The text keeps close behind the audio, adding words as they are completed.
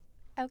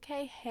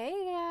Okay, hey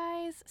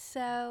guys.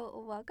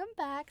 So, welcome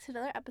back to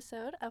another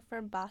episode of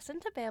From Boston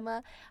to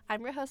Bama.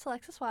 I'm your host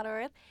Alexis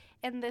Waterworth,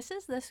 and this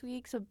is this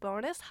week's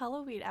bonus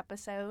Halloween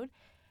episode.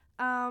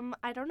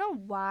 I don't know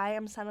why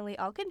I'm suddenly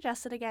all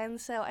congested again,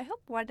 so I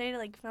hope one day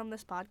to film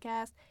this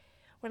podcast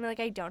when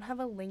I don't have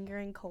a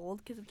lingering cold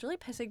because it's really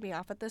pissing me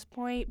off at this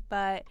point,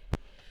 but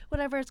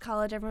whatever, it's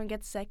college, everyone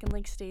gets sick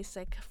and stays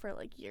sick for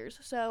years.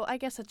 So, I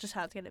guess that's just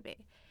how it's going to be.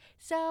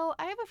 So,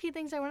 I have a few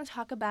things I want to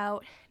talk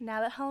about now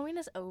that Halloween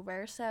is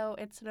over. So,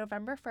 it's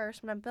November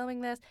 1st when I'm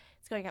filming this.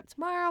 It's going up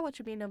tomorrow, which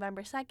would be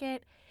November 2nd.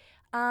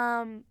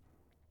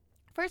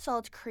 First of all,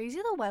 it's crazy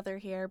the weather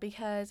here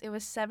because it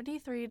was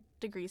 73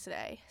 degrees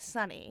today,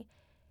 sunny,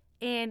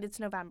 and it's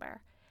November.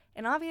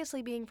 And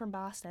obviously, being from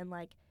Boston,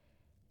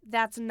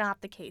 that's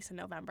not the case in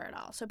November at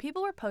all. So,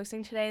 people were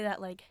posting today that,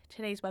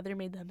 today's weather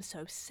made them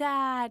so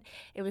sad.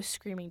 It was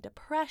screaming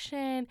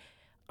depression.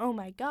 Oh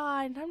my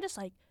God. And I'm just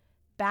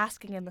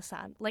basking in the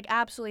sun,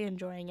 absolutely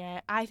enjoying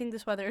it. I think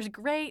this weather is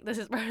great. This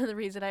is part of the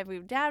reason I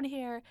moved down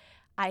here.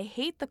 I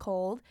hate the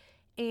cold,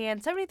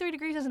 and 73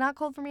 degrees is not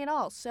cold for me at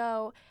all.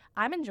 So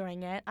I'm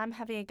enjoying it. I'm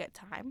having a good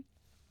time.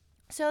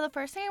 So the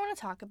first thing I want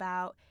to talk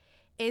about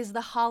is the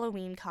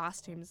Halloween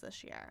costumes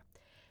this year.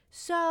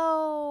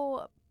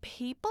 So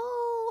people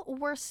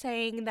were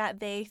saying that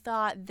they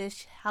thought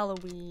this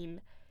Halloween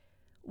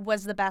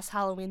was the best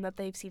Halloween that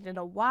they've seen in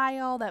a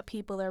while, that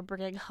people are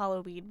bringing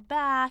Halloween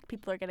back,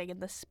 people are getting in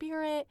the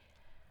spirit.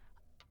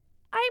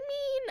 I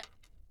mean,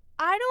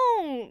 I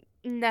don't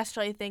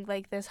necessarily think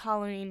this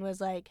Halloween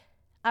was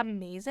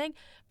amazing.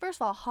 First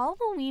of all,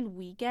 Halloween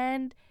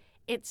weekend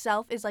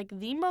itself is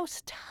the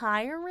most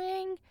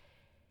tiring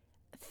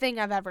thing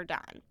I've ever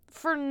done.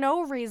 For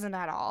no reason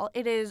at all.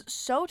 It is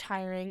so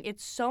tiring.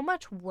 It's so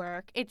much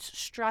work. It's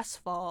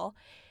stressful.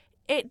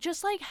 It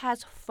just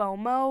has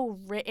FOMO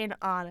written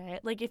on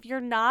it. If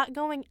you're not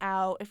going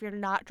out, if you're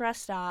not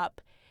dressed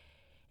up,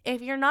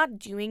 if you're not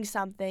doing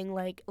something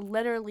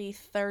literally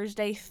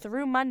Thursday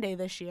through Monday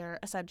this year,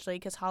 essentially,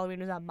 because Halloween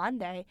was on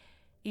Monday,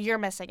 you're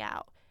missing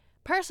out.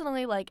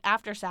 Personally,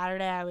 after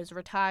Saturday, I was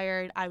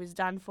retired. I was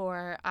done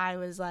for. I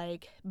was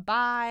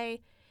bye.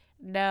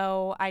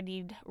 No, I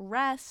need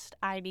rest.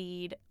 I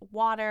need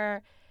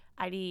water.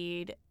 I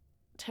need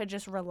to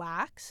just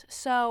relax.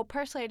 So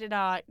personally, I did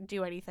not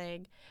do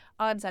anything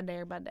on Sunday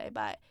or Monday,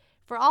 but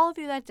for all of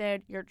you that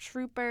did, you're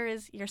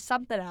troopers, you're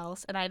something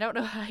else, and I don't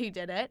know how you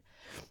did it.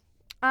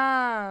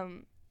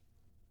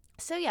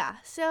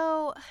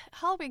 So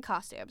Halloween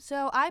costume.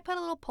 So I put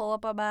a little poll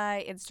up on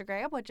my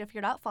Instagram, which if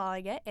you're not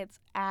following it, it's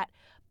at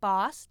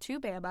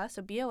Boss2Bama,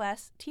 so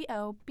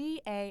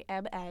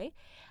BOSTOBAMA.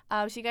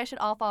 So you guys should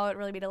all follow it. It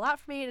really means a lot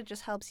for me, and it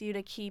just helps you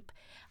to keep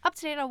up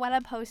to date on what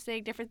I'm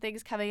posting, different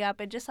things coming up,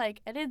 and just an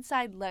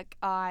inside look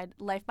on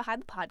life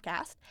behind the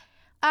podcast.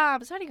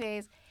 So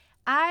anyways,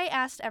 I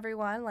asked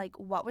everyone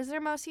what was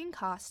their most seen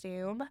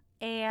costume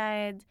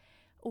and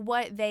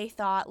what they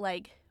thought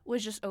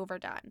was just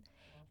overdone.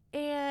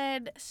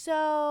 And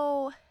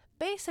so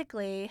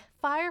basically,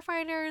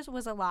 firefighters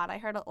was a lot. I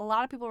heard a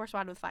lot of people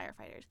respond with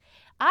firefighters.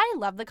 I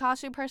love the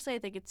costume personally. I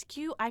think it's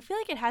cute. I feel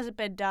it hasn't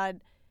been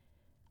done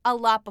a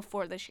lot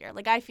before this year.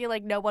 I feel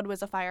no one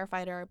was a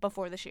firefighter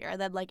before this year, and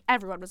then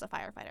everyone was a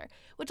firefighter.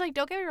 Which don't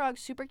get me wrong,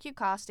 super cute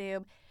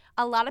costume.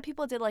 A lot of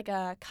people did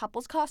a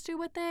couple's costume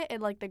with it,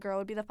 and the girl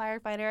would be the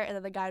firefighter, and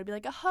then the guy would be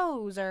a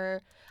hose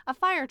or a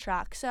fire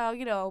truck. So, if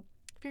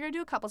you're gonna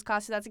do a couple's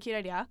costume, that's a cute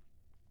idea.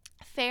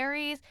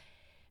 Fairies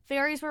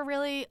were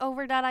really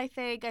overdone, I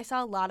think. I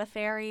saw a lot of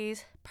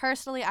fairies.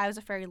 Personally, I was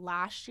a fairy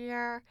last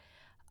year.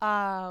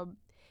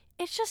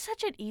 It's just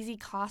such an easy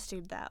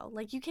costume, though.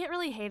 You can't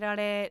really hate on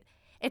it.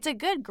 It's a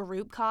good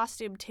group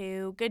costume,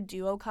 too. Good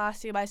duo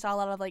costume. I saw a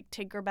lot of,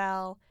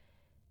 Tinkerbell.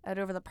 I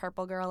don't know who the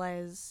purple girl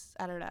is.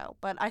 I don't know.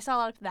 But I saw a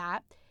lot of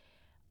that.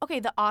 Okay,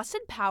 the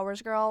Austin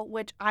Powers girl,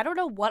 which I don't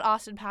know what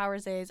Austin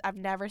Powers is. I've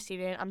never seen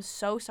it. I'm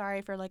so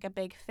sorry for, a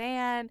big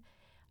fan.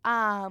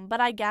 But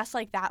I guess,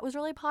 that was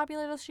really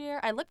popular this year.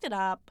 I looked it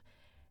up.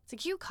 It's a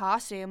cute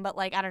costume, but,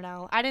 I don't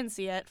know. I didn't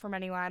see it from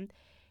anyone.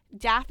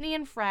 Daphne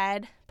and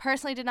Fred.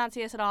 Personally did not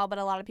see this at all, but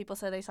a lot of people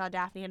said they saw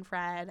Daphne and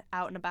Fred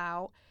out and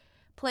about.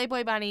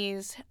 Playboy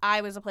bunnies.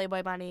 I was a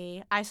Playboy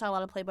bunny. I saw a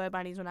lot of Playboy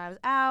bunnies when I was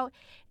out.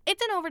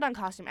 It's an overdone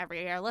costume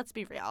every year. Let's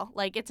be real.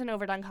 It's an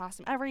overdone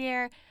costume every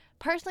year.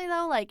 Personally,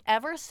 though,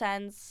 ever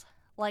since,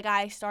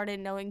 I started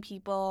knowing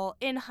people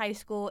in high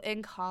school,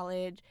 in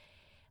college,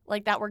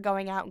 that were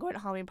going out and going to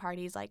Halloween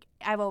parties,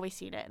 I've always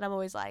seen it. And I'm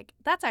always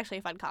that's actually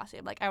a fun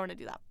costume. I want to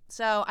do that.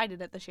 So I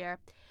did it this year.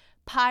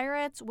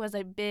 Pirates was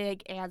a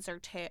big answer,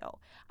 too.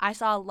 I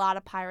saw a lot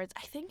of pirates.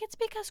 I think it's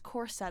because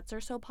corsets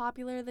are so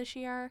popular this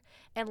year.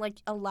 And,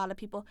 a lot of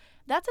people.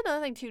 That's another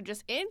thing, too.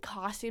 Just in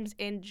costumes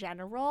in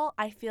general,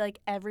 I feel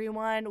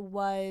everyone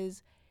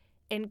was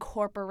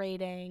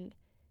incorporating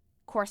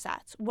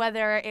corsets.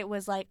 Whether it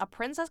was, a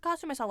princess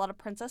costume. I saw a lot of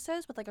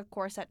princesses with, a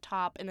corset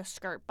top and a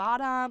skirt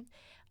bottom.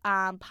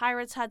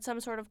 Pirates had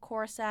some sort of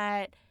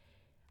corset.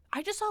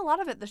 I just saw a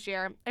lot of it this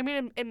year. I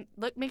mean,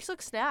 it makes it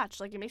look snatched.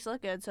 It makes it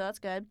look good, so that's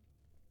good.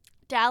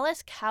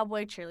 Dallas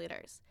Cowboy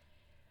cheerleaders.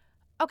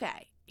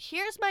 Okay,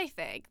 here's my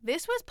thing.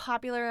 This was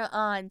popular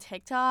on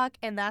TikTok,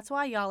 and that's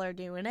why y'all are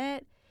doing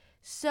it.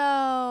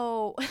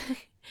 So,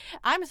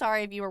 I'm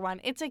sorry if you were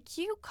one. It's a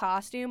cute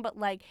costume, but,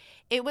 like,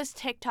 it was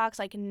TikTok's,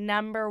 like,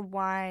 number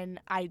one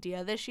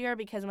idea this year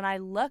because when I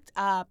looked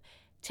up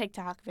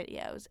TikTok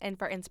videos and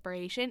for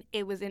inspiration,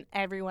 it was in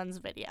everyone's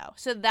video.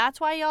 So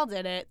that's why y'all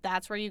did it.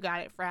 That's where you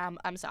got it from.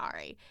 I'm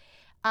sorry.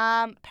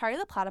 Perry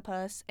the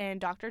Platypus and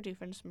Dr.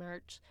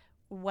 Doofenshmirtz,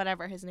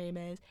 whatever his name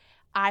is,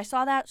 I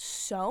saw that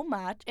so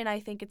much, and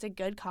I think it's a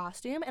good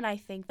costume, and I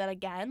think that,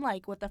 again,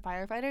 like, with the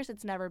firefighters,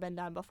 it's never been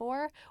done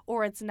before,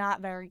 or it's not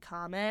very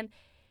common.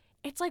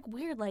 It's, like,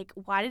 weird, like,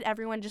 why did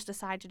everyone just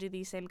decide to do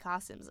these same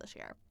costumes this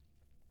year?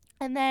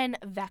 And then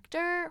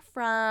Vector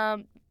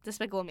from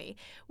Despicable Me,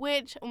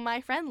 which my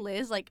friend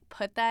Liz, like,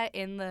 put that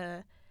in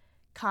the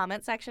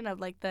comment section of,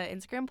 like, the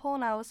Instagram poll,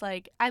 and I was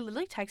like, I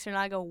literally texted her and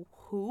I go,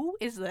 who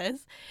is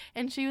this?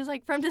 And she was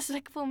like, from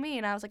Despicable Me,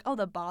 and I was like, oh,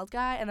 the bald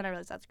guy, and then I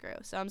realized that's Gru.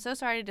 So I'm so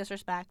sorry to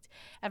disrespect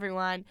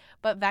everyone,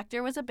 but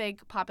Vector was a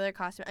big popular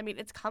costume. I mean,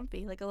 it's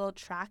comfy, like a little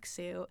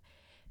tracksuit.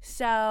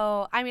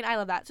 So, I mean, I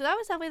love that. So that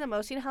was definitely the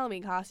most seen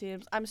Halloween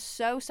costumes. I'm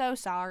so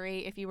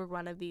sorry if you were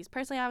one of these.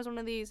 Personally, I was one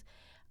of these.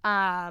 So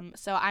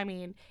I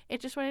mean,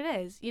 it's just what it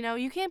is. You know,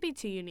 you can't be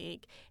too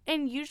unique.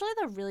 And usually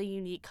the really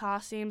unique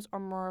costumes are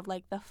more of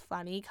like the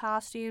funny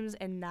costumes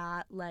and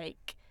not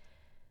like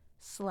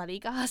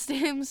slutty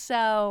costumes.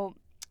 So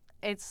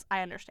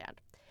I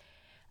understand.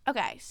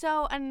 Okay,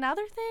 so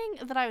another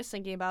thing that I was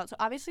thinking about, so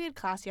obviously I had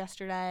class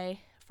yesterday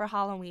for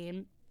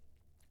Halloween,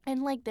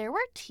 and like there were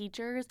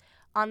teachers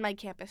on my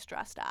campus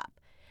dressed up.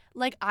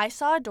 Like I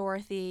saw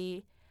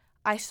Dorothy,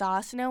 I saw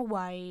Snow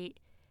White,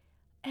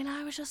 and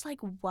I was just like,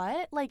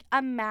 what? Like,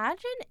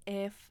 imagine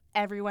if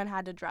everyone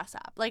had to dress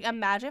up. Like,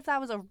 imagine if that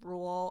was a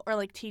rule, or,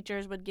 like,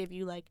 teachers would give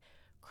you, like,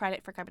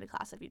 credit for coming to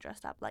class if you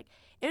dressed up. Like,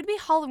 it would be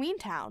Halloween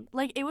Town.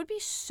 Like, it would be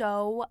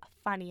so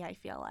funny, I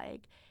feel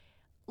like.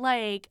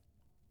 Like,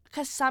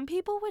 because some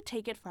people would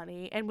take it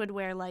funny and would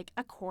wear, like,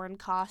 a corn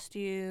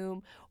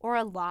costume or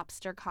a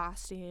lobster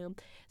costume.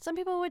 Some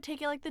people would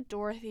take it, like, the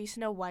Dorothy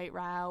Snow White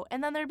route.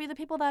 And then there'd be the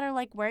people that are,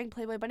 like, wearing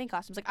Playboy Bunny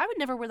costumes. Like, I would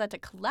never wear that to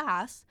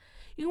class.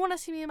 You want to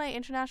see me in my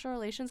international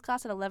relations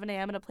class at 11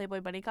 a.m. in a Playboy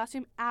Bunny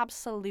costume?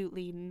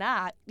 Absolutely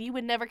not. You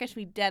would never catch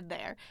me dead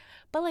there.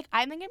 But, like,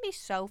 I think it'd be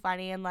so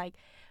funny and, like,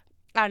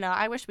 I don't know.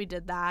 I wish we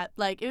did that.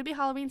 Like, it would be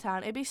Halloween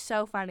Town. It'd be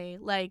so funny.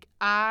 Like,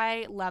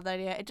 I love that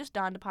idea. It just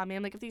dawned upon me.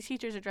 I'm like, if these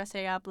teachers are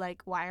dressing up,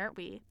 like, why aren't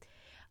we?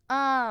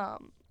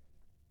 Um,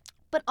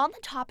 but on the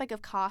topic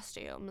of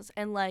costumes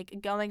and,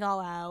 like, going all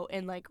out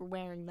and, like,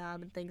 wearing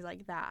them and things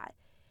like that,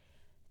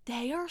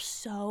 they are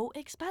so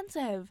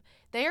expensive.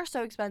 They are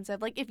so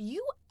expensive. Like, if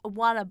you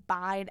want to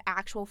buy an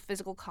actual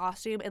physical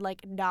costume and,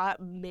 like,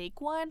 not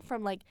make one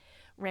from, like,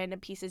 random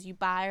pieces you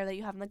buy or that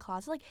you have in the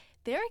closet, like,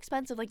 they're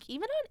expensive. Like,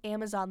 even on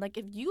Amazon, like,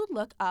 if you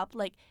look up,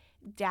 like,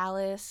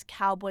 Dallas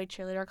cowboy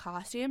cheerleader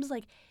costumes,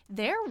 like,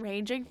 they're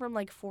ranging from,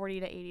 like, $40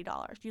 to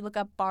 $80. You look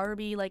up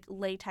Barbie, like,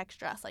 latex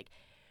dress, like,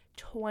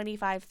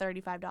 $25,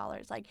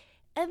 $35. Like,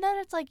 and then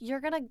it's like you're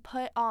going to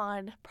put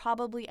on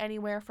probably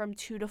anywhere from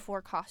 2 to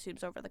 4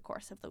 costumes over the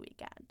course of the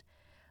weekend.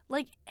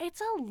 Like, it's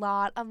a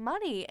lot of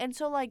money. And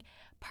so, like,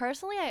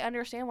 personally, I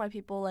understand why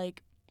people,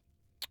 like,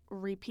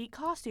 repeat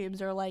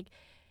costumes or, like,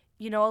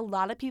 you know, a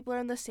lot of people are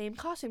in the same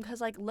costume.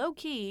 Because, like,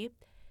 low-key,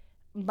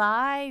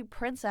 my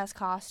princess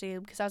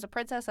costume, because I was a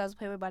princess, I was a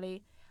Playboy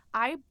Bunny,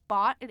 I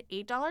bought an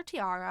 $8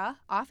 tiara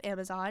off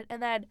Amazon.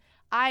 And then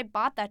I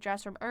bought that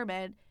dress from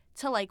Urban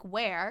to, like,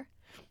 wear.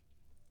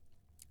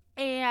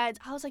 And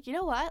I was like, you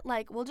know what?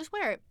 Like, we'll just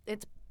wear it.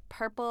 It's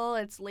purple,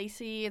 it's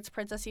lacy, it's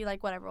princessy,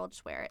 like, whatever, we'll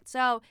just wear it.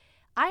 So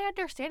I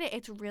understand it.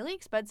 It's really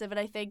expensive, and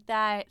I think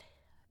that,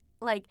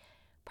 like,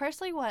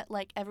 personally what,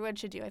 like, everyone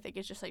should do, I think,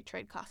 is just, like,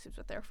 trade costumes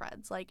with their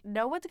friends. Like,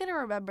 no one's going to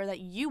remember that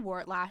you wore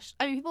it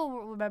people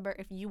will remember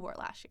if you wore it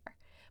last year.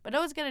 But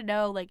no one's going to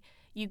know, like,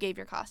 you gave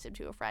your costume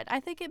to a friend. I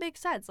think it makes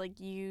sense. Like,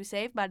 you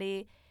save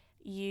money.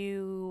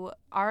 You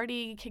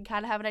already can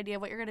kind of have an idea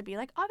of what you're going to be.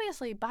 Like,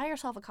 obviously, buy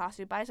yourself a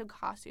costume, buy some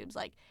costumes,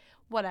 like,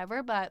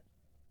 whatever. But,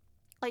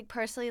 like,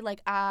 personally,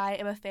 like, I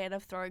am a fan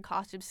of throwing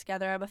costumes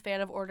together. I'm a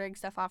fan of ordering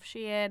stuff off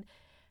Shein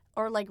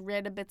or, like,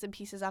 random bits and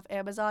pieces off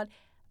Amazon.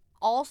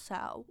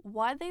 Also,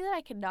 one thing that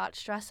I cannot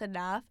stress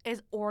enough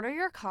is order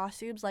your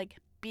costumes, like,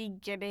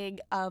 beginning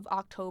of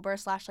October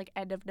 / like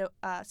end of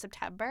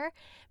September,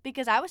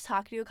 because I was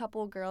talking to a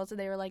couple of girls and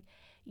they were like,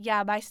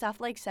 yeah, my stuff,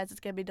 like, says it's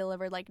gonna be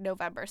delivered, like,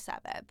 November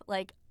 7th.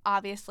 Like,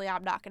 obviously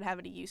I'm not gonna have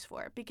any use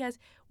for it, because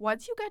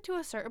once you get to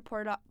a certain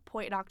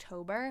point in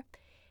October,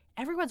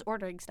 everyone's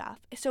ordering stuff,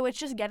 so it's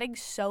just getting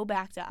so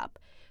backed up.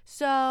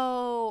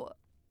 So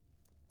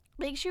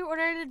make sure you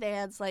order in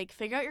advance, like,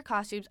 figure out your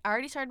costumes. I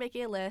already started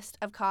making a list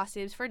of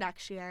costumes for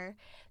next year,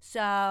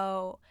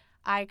 so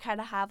I kind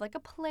of have, like, a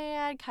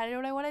plan, kind of know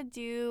what I want to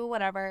do,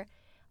 whatever.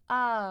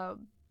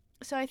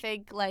 So I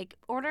think, like,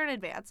 order in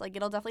advance. Like,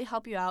 it'll definitely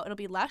help you out. It'll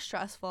be less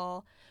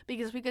stressful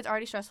because this week it's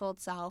already stressful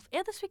itself.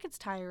 And this week it's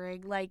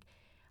tiring. Like,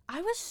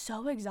 I was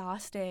so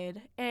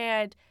exhausted.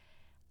 And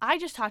I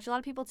just talked to a lot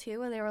of people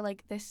too, and they were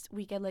like, this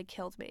weekend like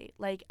killed me.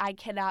 Like, I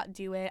cannot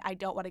do it. I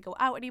don't want to go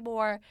out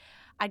anymore.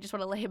 I just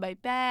want to lay in my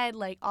bed,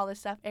 like all this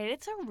stuff. And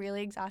it's a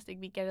really exhausting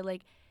weekend. And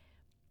like,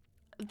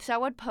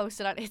 someone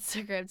posted on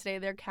Instagram today,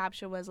 their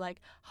caption was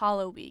like,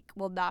 Hollow Week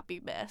will not be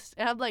missed.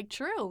 And I'm like,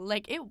 true.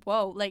 Like, it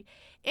won't. Like,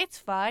 it's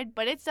fun,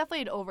 but it's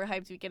definitely an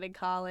overhyped weekend in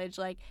college.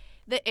 Like,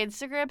 the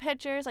Instagram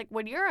pictures, like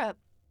when you're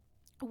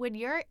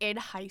in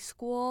high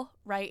school,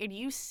 right, and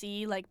you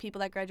see like people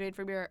that graduated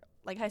from your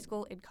like high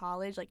school in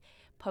college, like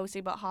posting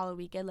about Halloween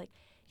weekend, like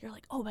you're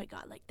like, oh my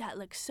god, like that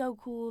looks so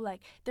cool,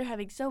 like they're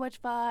having so much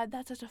fun,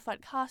 that's such a fun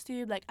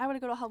costume, like I want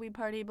to go to a Halloween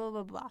party, blah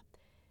blah blah.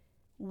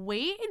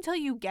 Wait until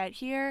you get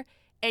here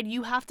and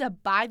you have to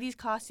buy these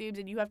costumes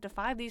and you have to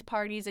find these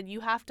parties and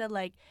you have to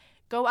like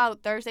go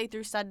out Thursday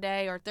through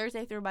Sunday or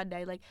Thursday through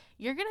Monday. Like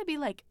you're gonna be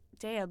like,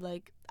 damn,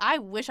 like I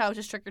wish I was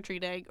just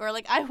trick-or-treating, or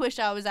like I wish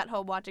I was at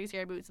home watching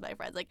scary movies with my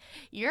friends. Like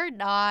you're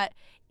not.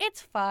 It's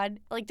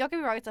fun. Like don't get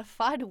me wrong, it's a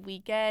fun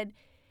weekend,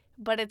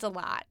 but it's a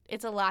lot.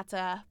 It's a lot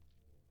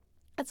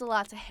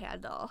to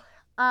handle.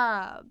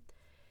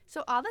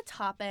 So on the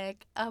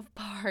topic of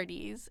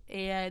parties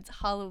and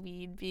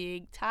Halloween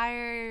being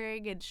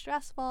tiring and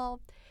stressful,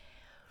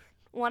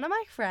 one of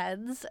my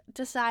friends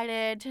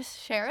decided to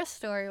share a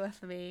story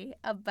with me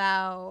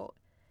about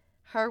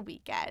her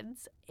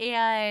weekends,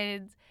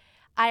 and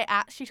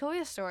she told me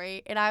a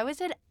story, and I was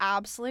in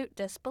absolute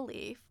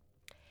disbelief.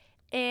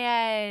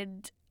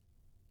 And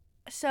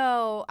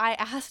so I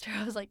asked her,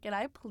 I was like, can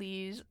I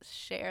please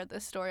share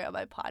this story on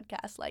my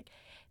podcast? Like,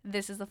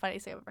 this is the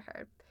funniest thing I've ever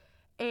heard.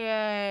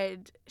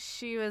 And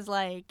she was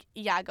like,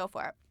 yeah, go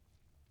for it.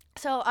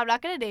 So I'm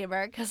not going to name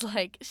her because,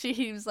 like,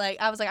 she was like,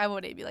 I was like, I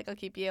won't name you. Like, I'll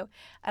keep you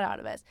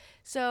anonymous.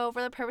 So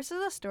for the purposes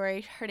of the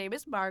story, her name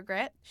is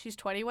Margaret. She's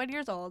 21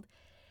 years old.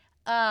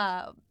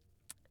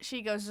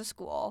 She goes to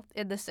school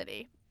in the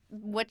city.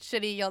 Which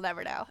city, you'll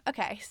never know.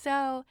 Okay,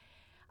 so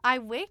I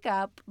wake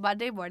up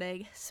Monday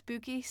morning,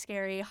 spooky,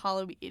 scary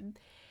Halloween.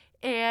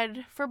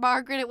 And for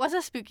Margaret, it was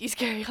a spooky,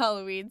 scary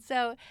Halloween.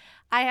 So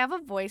I have a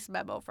voice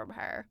memo from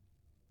her.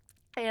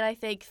 And I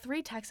think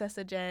 3 text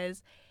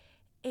messages.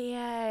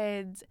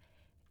 And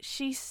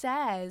she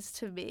says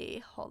to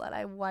me, hold on,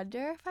 I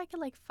wonder if I can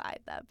like find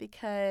them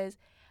because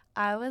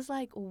I was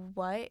like,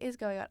 what is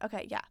going on?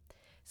 Okay, yeah.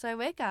 So I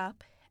wake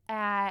up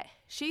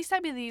she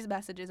sent me these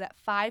messages at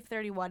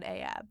 5:31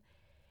 a.m.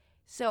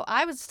 So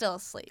I was still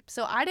asleep.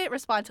 So I didn't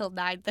respond till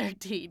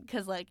 9:13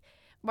 because like,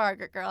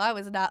 Margaret girl, I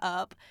was not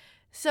up.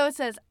 So it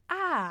says,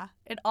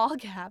 in all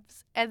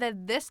caps. And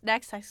then this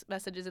next text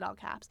message is in all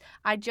caps.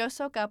 I just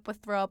woke up with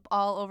throw up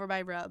all over my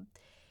room.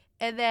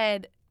 And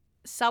then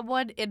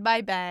someone in my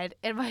bed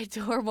and my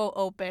door won't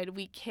open.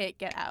 We can't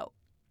get out.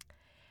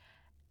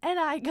 And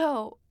I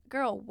go,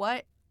 girl,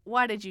 what?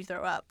 Why did you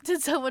throw up?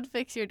 Did someone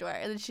fix your door?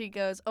 And then she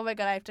goes, oh my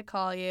God, I have to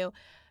call you.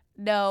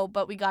 No,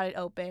 but we got it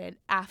open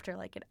after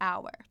like an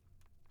hour.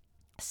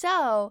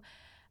 So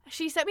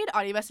she sent me an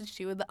audio message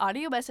too. And the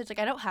audio message, like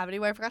I don't have it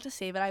anywhere. I forgot to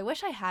save it. I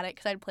wish I had it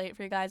because I'd play it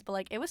for you guys. But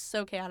like it was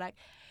so chaotic.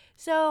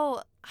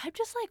 So I'm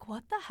just like,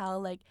 what the hell?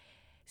 Like,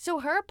 so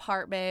her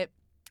apartment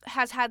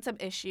has had some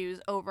issues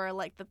over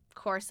like the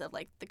course of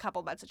like the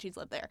couple months that she's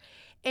lived there,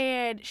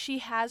 and she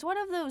has one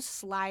of those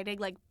sliding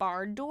like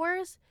barn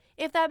doors,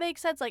 if that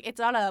makes sense. Like it's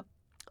not a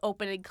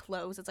open and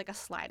close, it's like a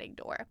sliding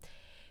door.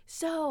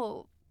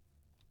 So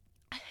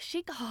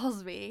she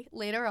calls me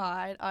later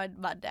on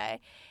Monday,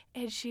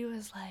 and she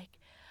was like,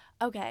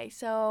 okay,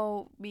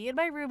 so me and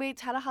my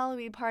roommates had a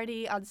Halloween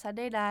party on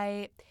Sunday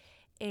night,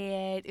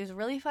 and it was a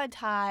really fun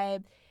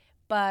time,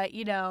 but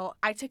you know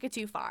I took it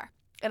too far.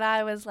 And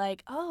I was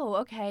like, oh,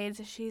 okay. And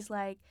so she's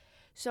like,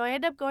 so I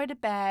end up going to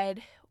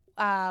bed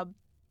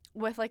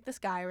with, like, this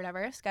guy or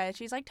whatever, this guy that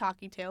she's, like,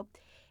 talking to.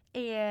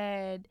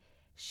 And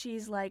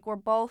she's like, we're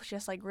both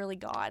just, like, really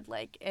gone.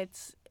 Like, it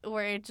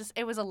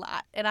was a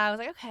lot. And I was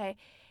like, okay.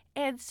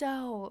 And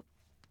so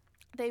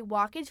they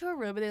walk into a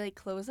room and they, like,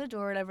 close the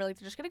door and whatever. Like,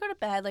 they're just going to go to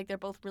bed. Like, they're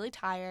both really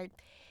tired.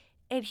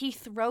 And he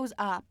throws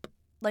up,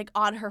 like,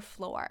 on her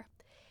floor.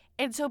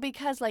 And so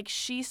because, like,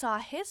 she saw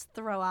his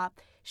throw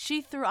up,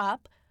 she threw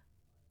up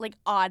like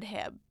on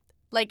him,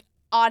 like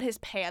on his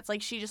pants,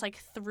 like she just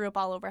like threw up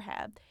all over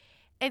him.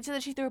 And so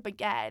then she threw up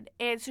again,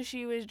 and so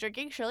she was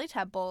drinking Shirley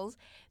Temples,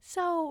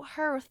 so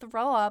her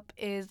throw up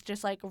is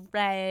just like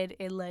red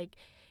and like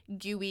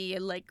gooey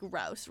and like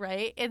gross,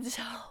 right? And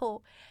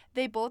so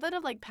they both end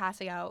up like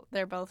passing out.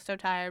 They're both so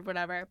tired,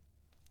 whatever.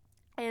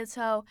 And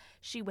so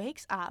she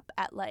wakes up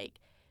at like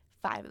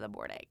 5 in the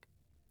morning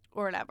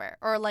or whatever,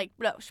 or like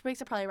no, she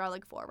wakes up probably around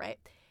like 4, right?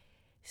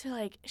 So,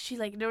 like, she,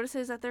 like,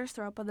 notices that there's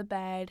throw up on the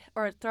bed,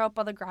 or throw up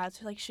on the ground,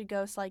 so, like, she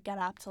goes to, like, get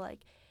up to,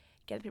 like,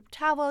 get a paper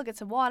towel, get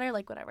some water,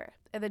 like, whatever,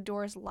 and the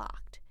door's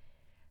locked.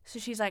 So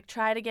she's, like,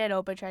 trying to get it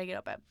open.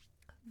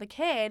 The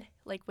kid,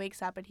 like,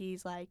 wakes up, and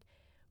he's, like,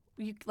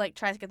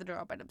 tries to get the door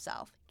open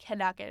himself.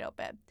 Cannot get it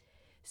open.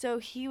 So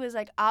he was,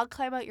 like, I'll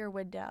climb out your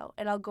window,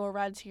 and I'll go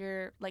around to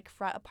your, like,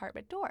 front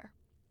apartment door.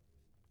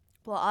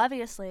 Well,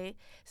 obviously,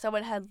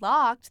 someone had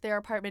locked their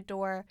apartment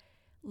door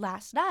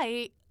last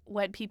night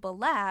when people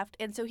left.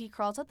 And so he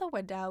crawls out the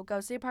window,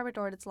 goes to the apartment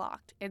door, and it's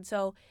locked. And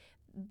so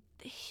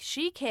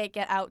she can't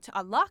get out to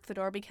unlock the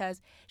door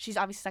because she's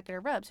obviously stuck in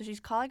her room. So she's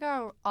calling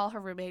all her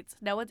roommates.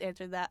 No one's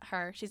answering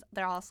her.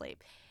 They're all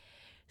asleep.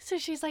 So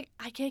she's like,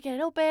 I can't get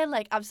it open.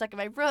 Like, I'm stuck in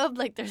my room.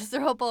 Like, there's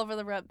throw up all over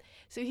the room.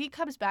 So he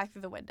comes back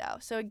through the window.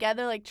 So again,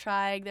 they're like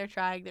trying.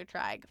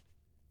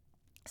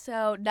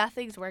 So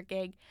nothing's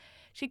working.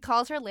 She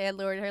calls her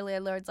landlord. Her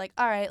landlord's like,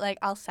 all right, like,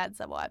 I'll send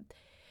someone.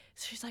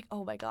 So she's like,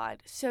 oh my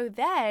God. So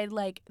then,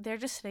 like, they're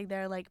just sitting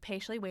there, like,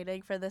 patiently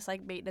waiting for this,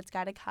 like, maintenance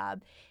guy to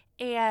come.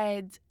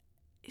 And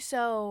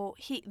so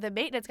the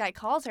maintenance guy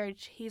calls her. And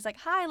he's like,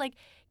 hi, like,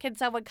 can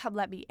someone come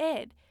let me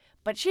in?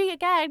 But she,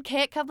 again,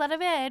 can't come let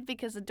him in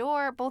because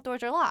both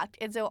doors are locked.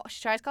 And so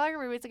she tries calling her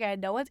roommates again.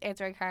 No one's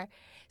answering her.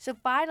 So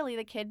finally,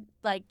 the kid,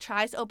 like,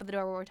 tries to open the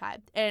door one more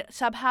time. And it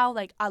somehow,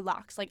 like,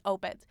 unlocks, like,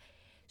 opens.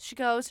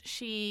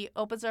 She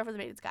opens the door for the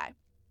maintenance guy.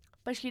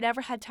 But she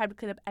never had time to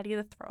clean up any of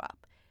the throw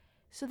up.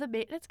 So the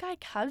maintenance guy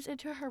comes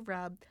into her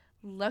room,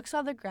 looks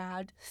on the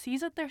ground,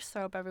 sees that there's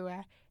throw up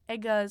everywhere,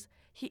 and goes,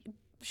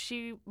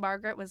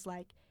 Margaret was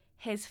like,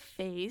 his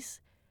face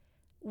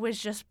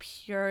was just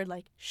pure,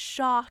 like,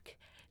 shock,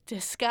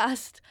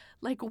 disgust,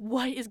 like,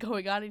 what is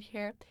going on in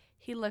here?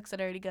 He looks at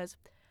her and he goes,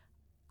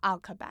 I'll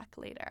come back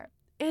later,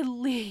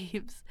 and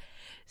leaves.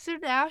 So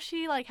now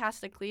she, like,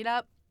 has to clean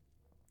up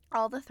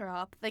all the throw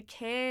up. The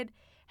kid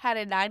had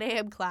a 9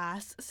 a.m.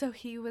 class, so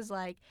he was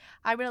like,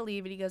 I'm gonna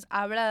leave, and he goes,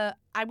 I'm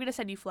gonna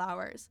send you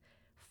flowers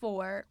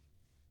for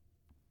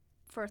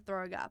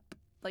throwing up,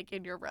 like,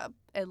 in your room,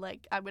 and,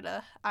 like,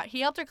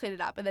 he helped her clean it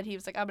up, and then he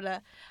was like, I'm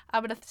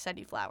gonna send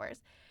you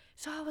flowers.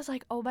 So I was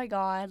like, oh my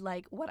God,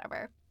 like,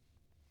 whatever.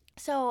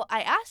 So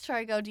I asked her,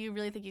 I go, do you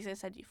really think he's gonna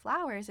send you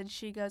flowers? And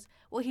she goes,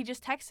 well, he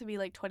just texted me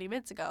like 20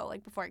 minutes ago,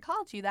 like, before I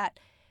called you, that,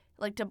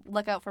 like, to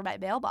look out for my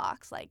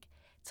mailbox, like,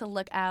 to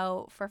look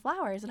out for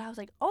flowers. And I was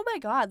like, oh my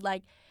God,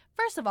 like,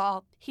 first of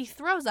all, he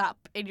throws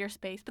up in your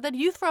space, but then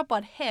you throw up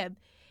on him,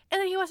 and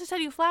then he wants to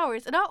send you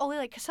flowers. And not only,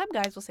 like, because some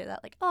guys will say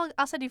that, like, oh,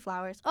 I'll send you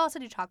flowers. Oh, I'll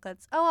send you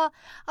chocolates. Oh, well,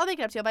 I'll make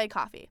it up to you. I'll buy you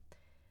coffee.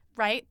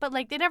 Right? But,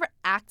 like, they never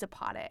act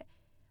upon it.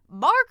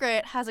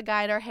 Margaret has a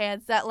guy in her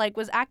hands that, like,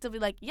 was actively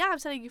like, yeah, I'm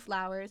sending you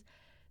flowers.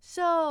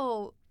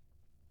 So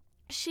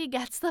she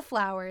gets the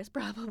flowers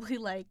probably,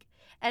 like,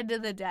 end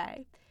of the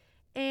day.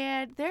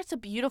 And there's a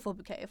beautiful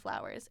bouquet of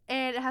flowers.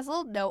 And it has a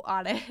little note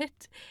on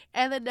it.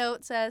 And the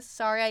note says,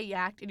 sorry I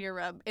yacked in your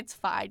room. It's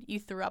fine. You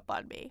threw up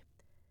on me.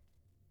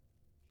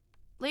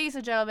 Ladies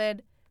and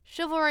gentlemen,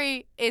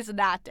 chivalry is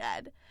not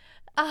dead.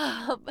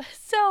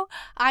 So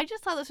I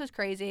just thought this was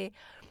crazy.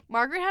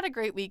 Margaret had a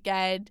great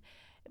weekend.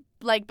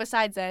 Like,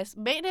 besides this,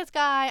 maintenance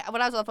guy,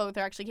 when I was on the phone with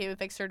her, actually came and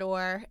fixed her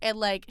door. And,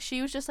 like,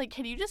 she was just like,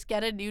 can you just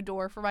get a new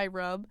door for my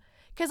room?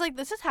 Because, like,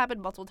 this has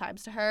happened multiple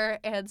times to her.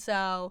 And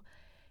so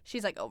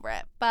she's, like, over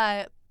it.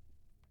 But,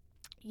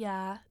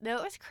 yeah. No,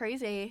 it was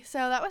crazy.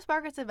 So that was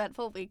Margaret's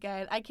eventful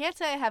weekend. I can't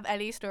say I have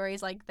any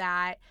stories like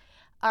that.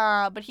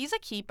 But he's a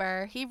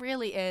keeper. He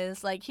really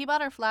is. Like, he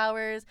bought her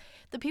flowers.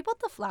 The people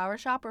at the flower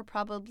shop were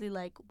probably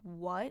like,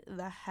 what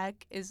the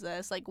heck is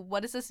this? Like,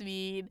 what does this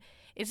mean?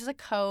 Is this a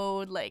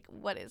code? Like,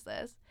 what is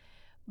this?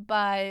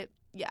 But,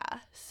 yeah.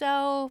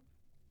 So,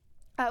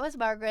 that was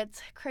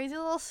Margaret's crazy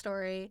little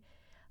story.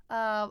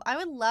 I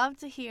would love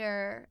to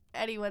hear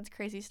anyone's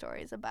crazy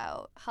stories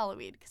about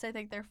Halloween because I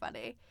think they're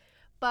funny.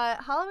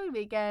 But Halloween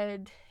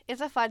weekend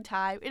is a fun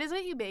time. It is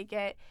what you make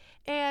it.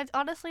 And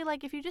honestly,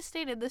 like, if you just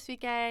stayed in this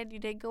weekend, you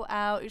didn't go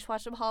out, you just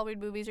watched some Halloween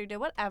movies or did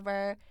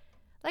whatever,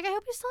 like, I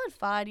hope you still had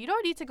fun. You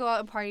don't need to go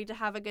out and party to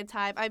have a good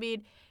time. I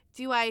mean,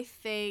 do I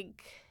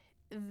think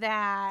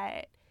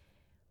that,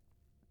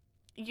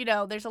 you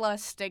know, there's a lot of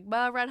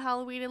stigma around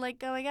Halloween and, like,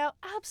 going out?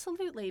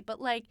 Absolutely.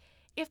 But, like,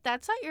 if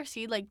that's not your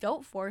scene, like,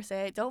 don't force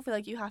it. Don't feel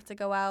like you have to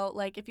go out.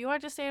 Like, if you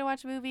want to just stay and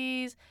watch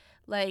movies,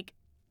 like,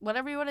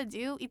 whatever you want to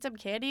do, eat some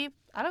candy,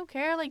 I don't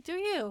care, like, do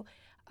you.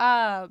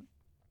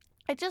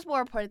 It's just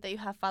more important that you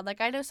have fun.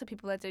 Like, I know some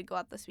people that did go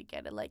out this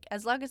weekend, and, like,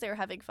 as long as they were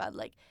having fun,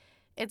 like,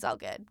 it's all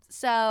good.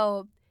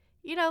 So,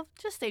 you know,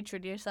 just stay true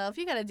to yourself.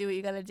 You gotta do what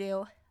you gotta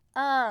do.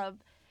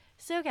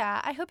 So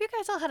yeah, I hope you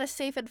guys all had a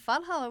safe and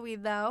fun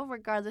Halloween, though,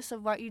 regardless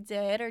of what you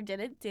did or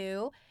didn't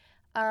do.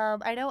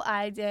 I know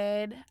I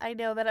did. I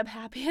know that I'm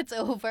happy it's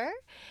over,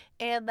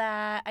 and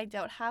that I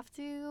don't have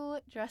to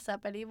dress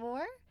up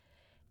anymore.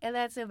 And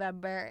that's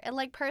November. And,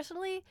 like,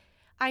 personally,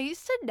 I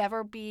used to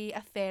never be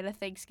a fan of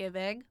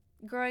Thanksgiving.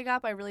 Growing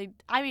up, I mean,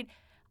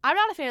 I'm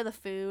not a fan of the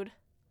food.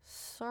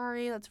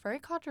 Sorry, that's very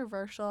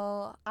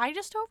controversial. I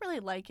just don't really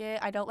like it.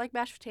 I don't like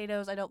mashed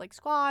potatoes. I don't like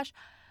squash.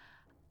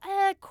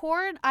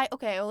 Corn, I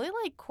only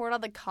like corn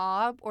on the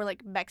cob or,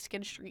 like,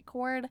 Mexican street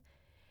corn.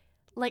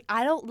 Like,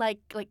 I don't like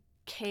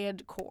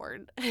canned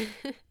corn.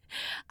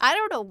 I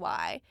don't know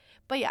why.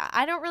 But yeah,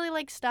 I don't really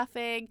like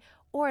stuffing.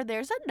 Or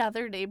there's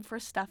another name for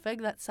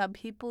stuffing that some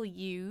people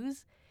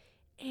use.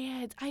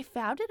 And I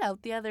found it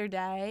out the other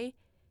day.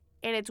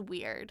 And it's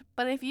weird.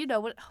 But if you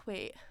know what... Oh,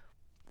 wait.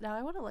 Now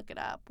I want to look it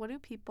up. What do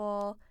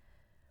people...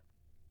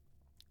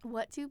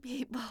 What do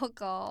people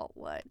call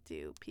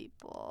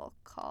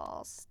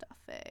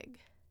stuffing?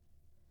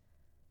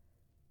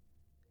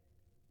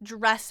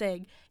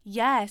 Dressing.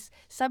 Yes.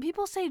 Some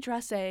people say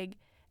dressing,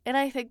 and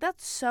I think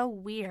that's so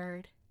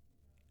weird.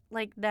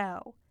 Like,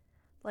 no.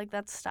 Like,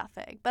 that's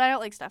stuffing. But I don't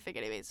like stuffing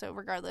anyway, so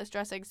regardless,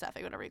 dressing,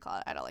 stuffing, whatever you call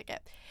it, I don't like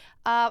it.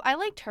 I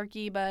like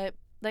turkey, but,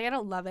 like, I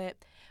don't love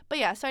it. But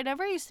yeah, so I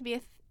never used to be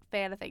a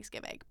fan of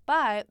Thanksgiving.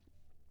 But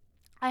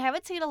I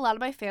haven't seen a lot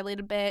of my family in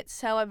a bit,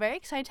 so I'm very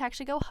excited to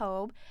actually go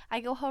home.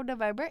 I go home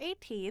November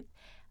 18th.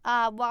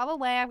 While I'm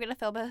away, I'm going to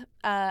film a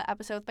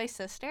episode with my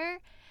sister.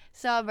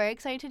 So I'm very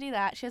excited to do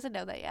that. She doesn't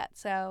know that yet,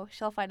 so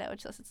she'll find out when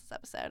she listens to this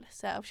episode.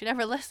 So if she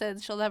never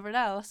listens, she'll never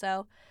know.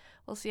 So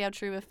we'll see how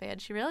true of a fan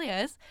she really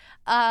is.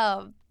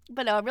 But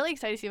no, I'm really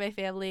excited to see my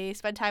family,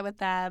 spend time with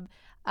them,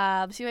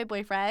 see my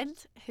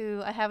boyfriend,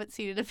 who I haven't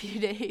seen in a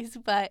few days,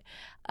 but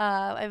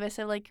I miss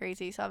him like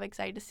crazy, so I'm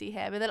excited to see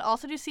him. And then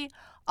also to see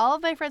all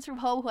of my friends from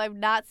home who I've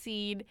not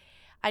seen.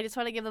 I just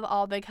want to give them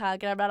all a big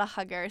hug, and I'm not a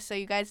hugger. So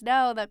you guys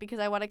know that because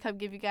I want to come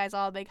give you guys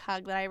all a big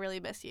hug, that I really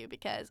miss you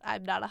because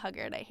I'm not a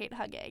hugger and I hate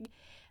hugging.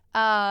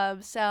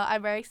 So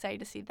I'm very excited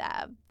to see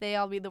them. They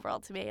all mean the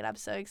world to me, and I'm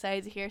so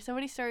excited to hear so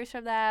many stories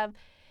from them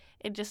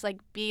and just like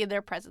be in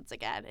their presence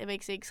again. It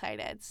makes me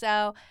excited.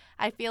 So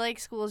I feel like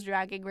school is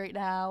dragging right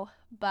now,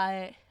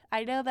 but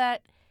I know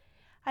that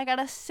I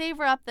gotta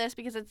savor up this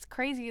because it's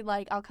crazy.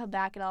 Like, I'll come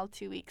back in all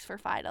 2 weeks for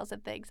finals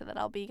and things, and then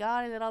I'll be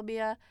gone, and then I'll be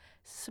a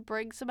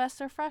spring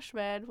semester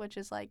freshman, which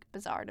is like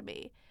bizarre to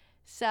me.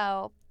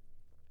 So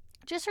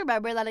just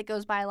remember that it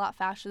goes by a lot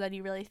faster than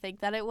you really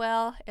think that it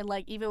will. And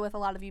like, even with a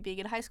lot of you being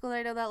in high school,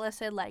 I know that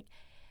listen, like,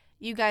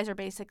 you guys are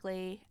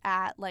basically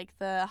at like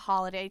the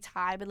holiday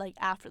time, and like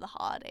after the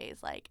holidays,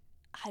 like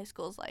high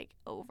school's like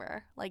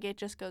over. Like, it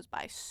just goes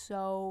by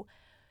so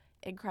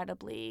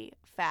incredibly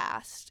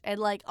fast. And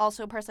like,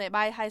 also personally at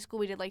my high school,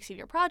 we did like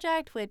senior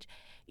project, which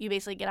you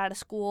basically get out of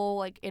school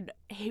like in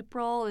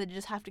April and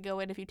just have to go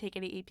in if you take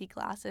any AP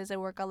classes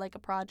and work on like a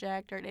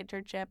project or an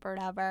internship or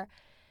whatever.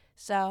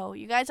 So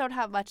you guys don't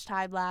have much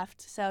time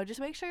left, so just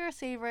make sure you're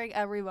savoring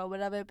every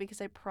moment of it,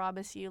 because I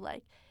promise you,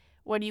 like,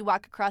 when you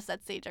walk across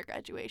that stage at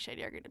graduation,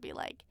 you're going to be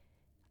like,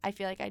 I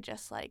feel like I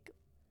just like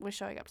was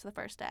showing up to the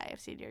first day of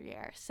senior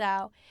year.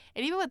 So,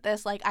 and even with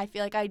this, like, I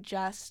feel like I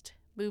just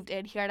moved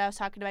in here, and I was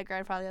talking to my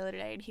grandfather the other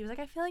day, and he was like,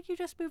 I feel like you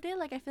just moved in,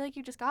 like, I feel like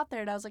you just got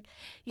there. And I was like,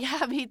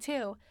 yeah, me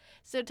too.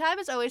 So time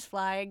is always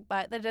flying,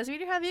 but that does mean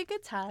you're having a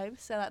good time,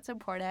 so that's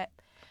important.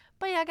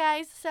 But yeah,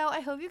 guys, so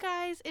I hope you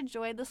guys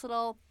enjoyed this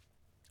little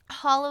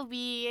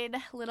Halloween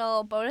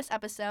little bonus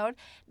episode.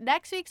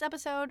 Next week's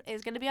episode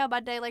is going to be on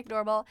Monday like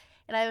normal,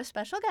 and I have a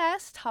special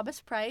guest,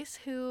 Thomas Price,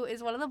 who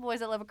is one of the boys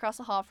that live across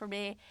the hall from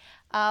me,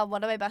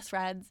 one of my best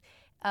friends.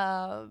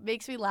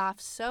 Makes me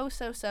laugh so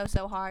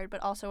hard,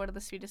 but also one of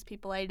the sweetest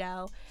people I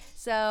know.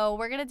 So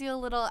we're going to do a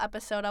little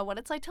episode on what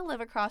it's like to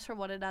live across from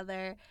one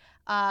another,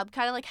 kind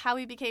of like how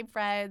we became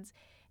friends,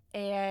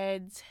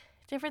 and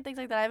different things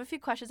like that. I have a few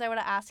questions I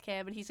want to ask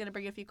him, and he's going to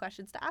bring a few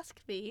questions to ask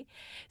me.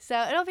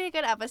 So it'll be a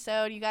good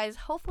episode. You guys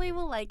hopefully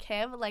will like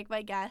him, like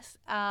my guest.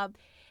 And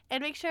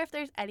make sure if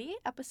there's any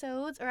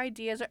episodes or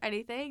ideas or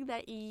anything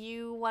that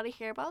you want to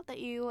hear about, that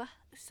you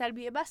send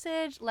me a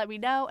message, let me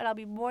know, and I'll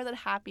be more than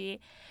happy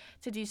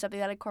to do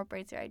something that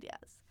incorporates your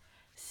ideas.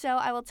 So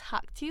I will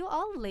talk to you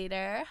all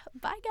later.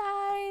 Bye,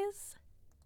 guys.